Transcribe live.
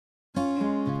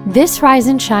This Rise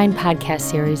and Shine podcast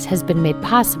series has been made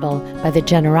possible by the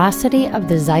generosity of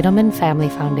the Zeidelman Family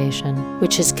Foundation,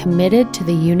 which is committed to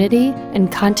the unity and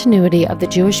continuity of the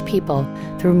Jewish people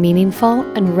through meaningful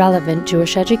and relevant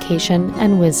Jewish education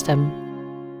and wisdom.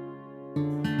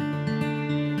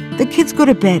 The kids go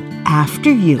to bed after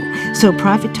you, so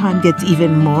private time gets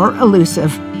even more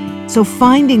elusive. So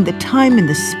finding the time and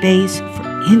the space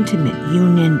for intimate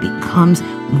union becomes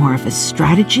more of a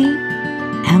strategy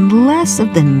and less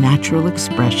of the natural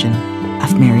expression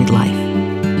of married life.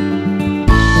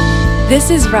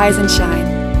 This is Rise and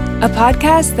Shine, a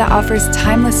podcast that offers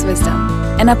timeless wisdom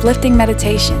and uplifting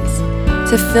meditations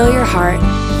to fill your heart,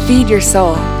 feed your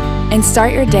soul, and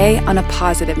start your day on a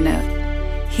positive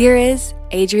note. Here is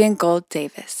Adrienne Gold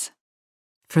Davis.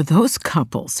 For those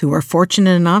couples who are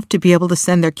fortunate enough to be able to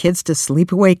send their kids to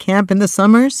sleepaway camp in the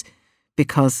summers,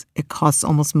 because it costs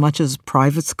almost much as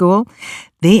private school,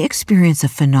 they experience a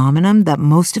phenomenon that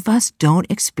most of us don't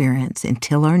experience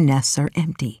until our nests are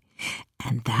empty.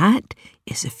 And that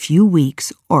is a few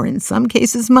weeks, or in some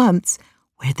cases months,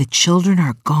 where the children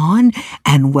are gone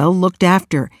and well looked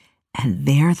after, and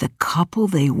they're the couple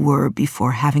they were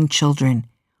before having children,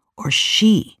 or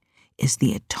she is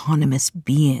the autonomous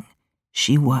being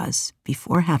she was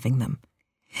before having them.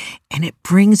 And it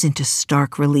brings into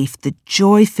stark relief the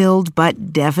joy-filled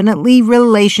but definitely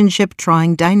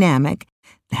relationship-trying dynamic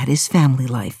that is family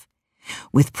life.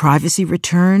 With privacy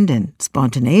returned and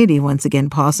spontaneity once again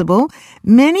possible,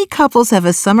 many couples have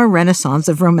a summer renaissance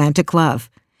of romantic love.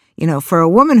 You know, for a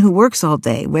woman who works all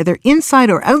day, whether inside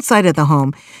or outside of the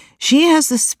home, she has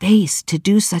the space to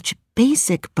do such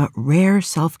basic but rare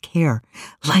self-care,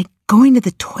 like going to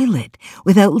the toilet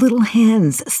without little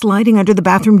hands sliding under the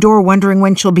bathroom door wondering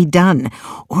when she'll be done,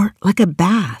 or like a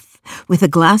bath with a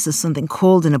glass of something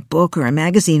cold in a book or a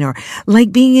magazine, or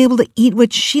like being able to eat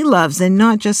what she loves and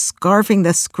not just scarfing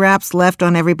the scraps left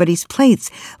on everybody's plates,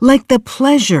 like the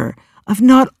pleasure of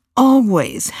not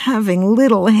always having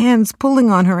little hands pulling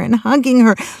on her and hugging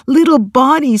her, little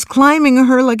bodies climbing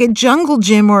her like a jungle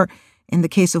gym, or in the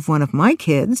case of one of my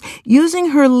kids,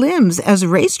 using her limbs as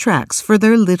racetracks for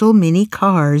their little mini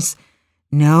cars.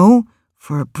 No,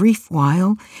 for a brief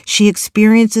while, she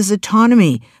experiences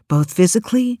autonomy, both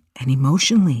physically and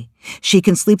emotionally. She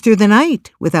can sleep through the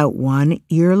night without one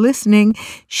ear listening.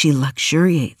 She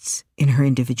luxuriates in her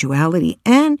individuality,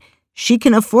 and she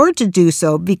can afford to do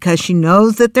so because she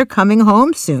knows that they're coming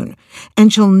home soon,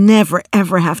 and she'll never,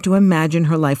 ever have to imagine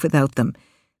her life without them,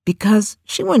 because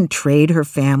she wouldn't trade her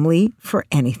family for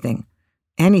anything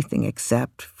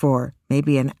except for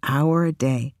maybe an hour a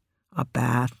day, a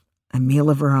bath, a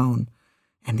meal of her own,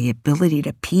 and the ability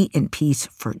to pee in peace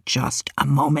for just a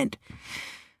moment.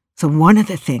 So one of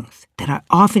the things that I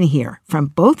often hear from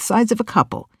both sides of a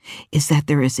couple is that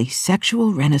there is a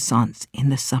sexual renaissance in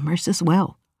the summers as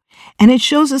well. And it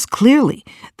shows us clearly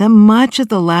that much of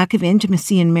the lack of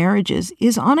intimacy in marriages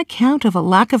is on account of a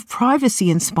lack of privacy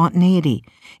and spontaneity.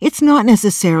 It's not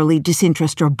necessarily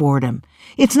disinterest or boredom.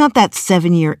 It's not that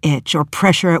 7-year itch or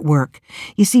pressure at work.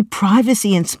 You see,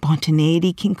 privacy and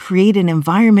spontaneity can create an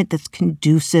environment that's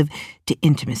conducive to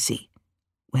intimacy,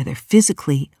 whether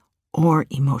physically or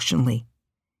emotionally.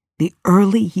 The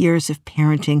early years of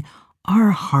parenting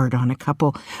are hard on a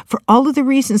couple for all of the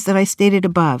reasons that I stated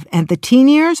above, and the teen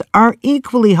years are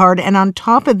equally hard, and on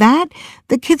top of that,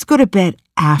 the kids go to bed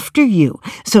after you,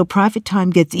 so private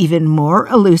time gets even more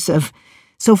elusive.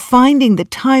 So finding the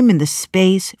time and the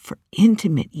space for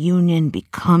intimate union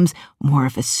becomes more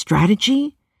of a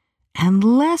strategy and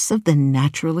less of the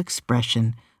natural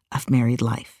expression of married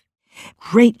life.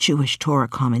 Great Jewish Torah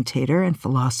commentator and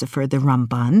philosopher the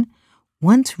Ramban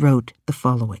once wrote the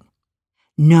following: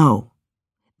 "Know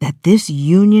that this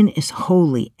union is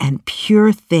holy and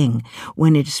pure thing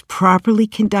when it is properly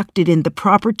conducted in the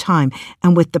proper time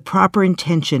and with the proper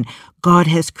intention. God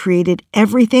has created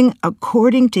everything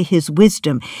according to his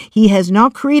wisdom. He has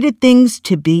not created things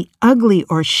to be ugly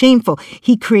or shameful.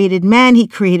 He created man, he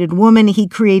created woman, he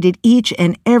created each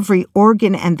and every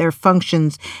organ and their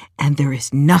functions, and there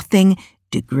is nothing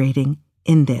degrading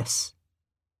in this."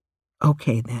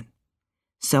 Okay then.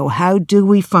 So how do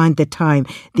we find the time,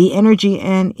 the energy,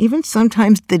 and even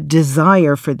sometimes the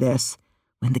desire for this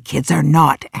when the kids are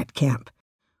not at camp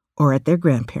or at their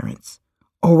grandparents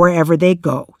or wherever they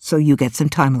go, so you get some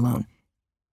time alone?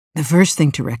 The first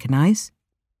thing to recognize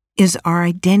is our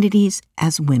identities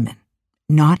as women,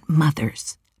 not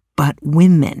mothers, but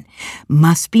women,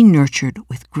 must be nurtured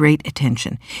with great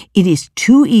attention. It is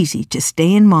too easy to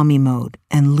stay in mommy mode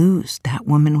and lose that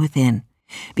woman within.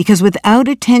 Because without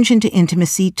attention to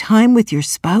intimacy, time with your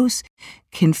spouse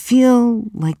can feel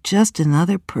like just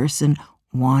another person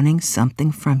wanting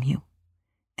something from you.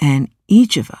 And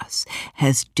each of us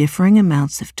has differing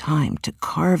amounts of time to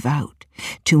carve out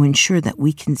to ensure that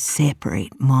we can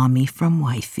separate mommy from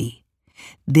wifey.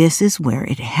 This is where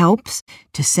it helps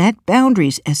to set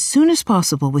boundaries as soon as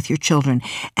possible with your children.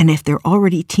 And if they're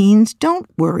already teens, don't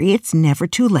worry, it's never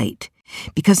too late.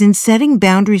 Because in setting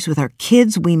boundaries with our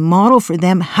kids, we model for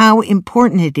them how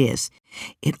important it is.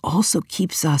 It also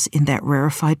keeps us in that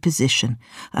rarefied position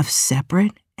of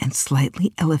separate and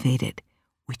slightly elevated,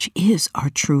 which is our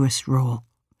truest role.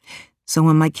 So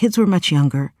when my kids were much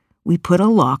younger, we put a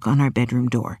lock on our bedroom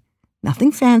door.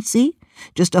 Nothing fancy,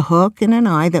 just a hook and an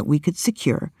eye that we could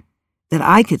secure, that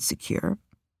I could secure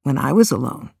when I was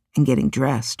alone and getting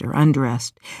dressed or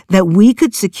undressed, that we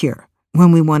could secure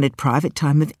when we wanted private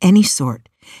time of any sort.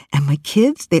 And my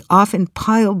kids, they often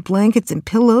piled blankets and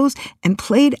pillows and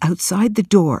played outside the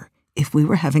door if we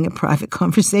were having a private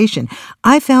conversation.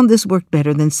 I found this worked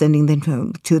better than sending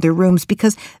them to their rooms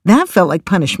because that felt like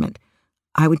punishment.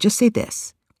 I would just say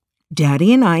this: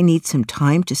 Daddy and I need some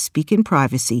time to speak in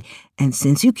privacy, and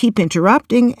since you keep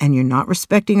interrupting and you're not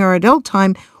respecting our adult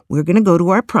time, we're going to go to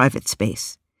our private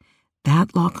space.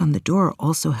 That lock on the door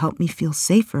also helped me feel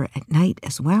safer at night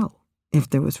as well, if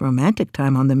there was romantic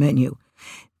time on the menu,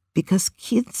 because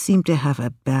kids seem to have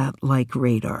a bat-like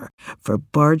radar for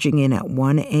barging in at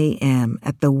 1 a.m.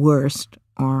 at the worst,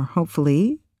 or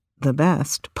hopefully the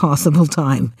best, possible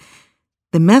time.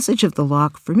 The message of the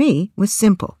lock for me was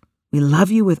simple. We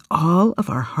love you with all of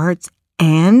our hearts,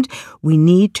 and we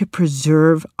need to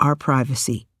preserve our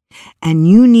privacy. And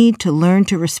you need to learn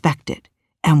to respect it.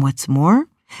 And what's more,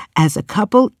 as a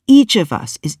couple, each of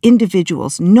us is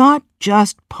individuals, not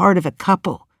just part of a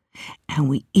couple. And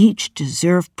we each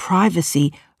deserve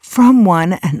privacy from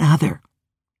one another.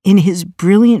 In his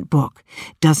brilliant book,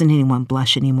 Doesn't Anyone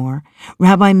Blush Anymore?,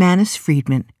 Rabbi Manis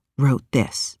Friedman wrote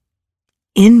this: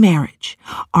 in marriage,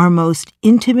 our most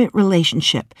intimate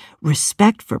relationship,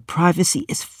 respect for privacy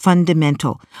is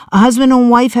fundamental. A husband and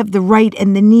wife have the right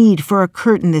and the need for a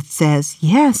curtain that says,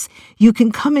 yes, you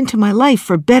can come into my life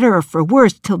for better or for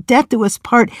worse, till death do us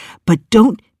part, but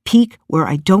don't peek where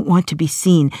I don't want to be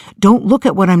seen. Don't look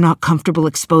at what I'm not comfortable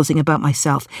exposing about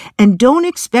myself, and don't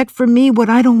expect from me what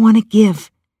I don't want to give.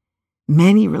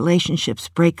 Many relationships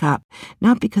break up,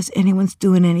 not because anyone's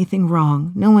doing anything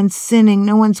wrong, no one's sinning,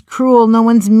 no one's cruel, no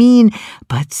one's mean,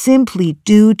 but simply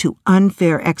due to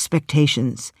unfair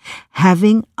expectations.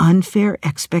 Having unfair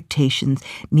expectations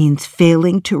means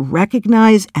failing to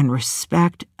recognize and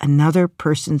respect another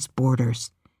person's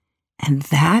borders. And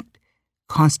that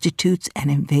constitutes an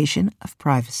invasion of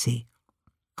privacy.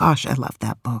 Gosh, I love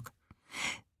that book.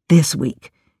 This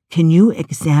week, can you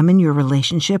examine your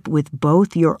relationship with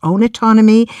both your own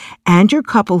autonomy and your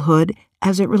couplehood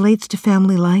as it relates to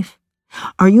family life?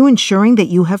 Are you ensuring that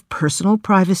you have personal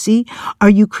privacy? Are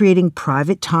you creating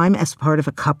private time as part of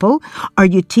a couple? Are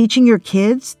you teaching your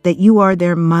kids that you are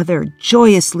their mother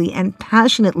joyously and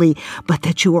passionately, but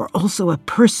that you are also a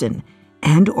person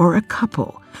and or a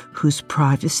couple whose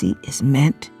privacy is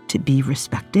meant to be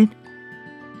respected?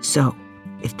 So,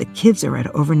 if the kids are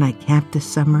at overnight camp this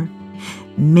summer,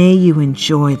 may you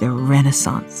enjoy the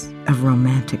renaissance of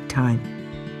romantic time.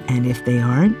 And if they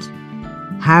aren't,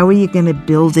 how are you going to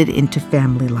build it into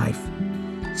family life?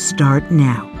 Start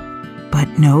now.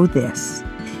 But know this: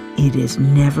 it is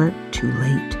never too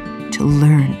late to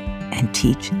learn and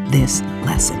teach this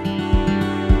lesson.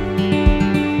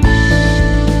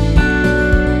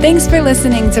 Thanks for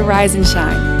listening to Rise and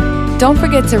Shine. Don't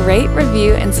forget to rate,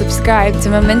 review, and subscribe to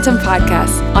Momentum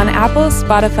Podcasts on Apple,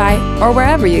 Spotify, or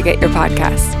wherever you get your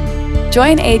podcasts.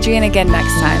 Join Adrienne again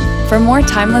next time for more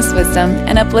timeless wisdom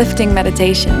and uplifting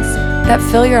meditations that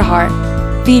fill your heart,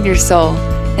 feed your soul,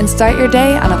 and start your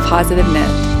day on a positive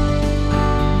note.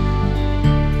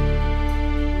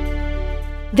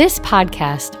 This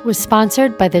podcast was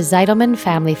sponsored by the Zeidelman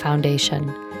Family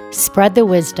Foundation. Spread the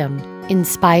wisdom.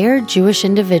 Inspire Jewish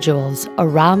individuals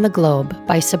around the globe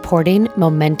by supporting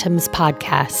Momentum's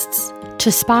podcasts.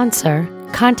 To sponsor,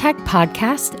 contact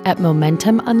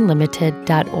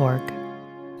podcast@momentumunlimited.org.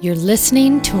 You're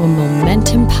listening to a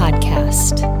Momentum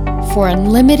podcast. For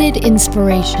unlimited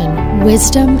inspiration,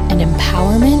 wisdom, and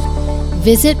empowerment,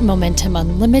 visit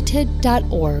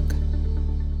momentumunlimited.org.